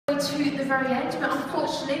to the very end, but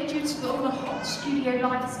unfortunately, due to all the hot studio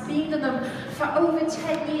lights being in them for over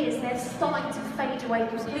 10 years, they're starting to fade away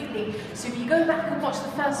completely. So if you go back and watch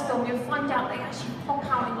the first film, you'll find out they actually pop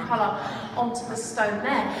out in colour onto the stone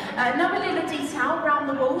there. Another little detail, around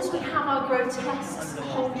the walls we have our grotesques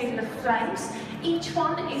holding the flames. Each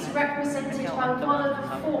one is represented by one of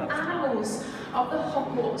the 4 animals of the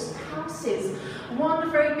Hogwarts houses.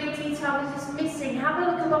 One very big detail that is missing. Have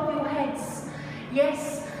a look above your heads.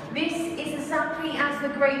 Yes, this is exactly as the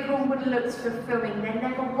Great Hall would have looked for filming. There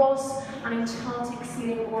never was an enchanted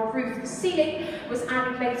ceiling or a roof. The ceiling was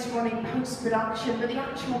added later on in post-production, but the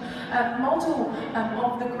actual model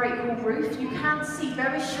of the Great Hall roof you can see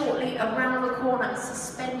very shortly around the corner,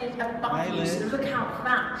 suspended above you, so look out for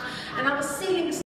that. And our ceilings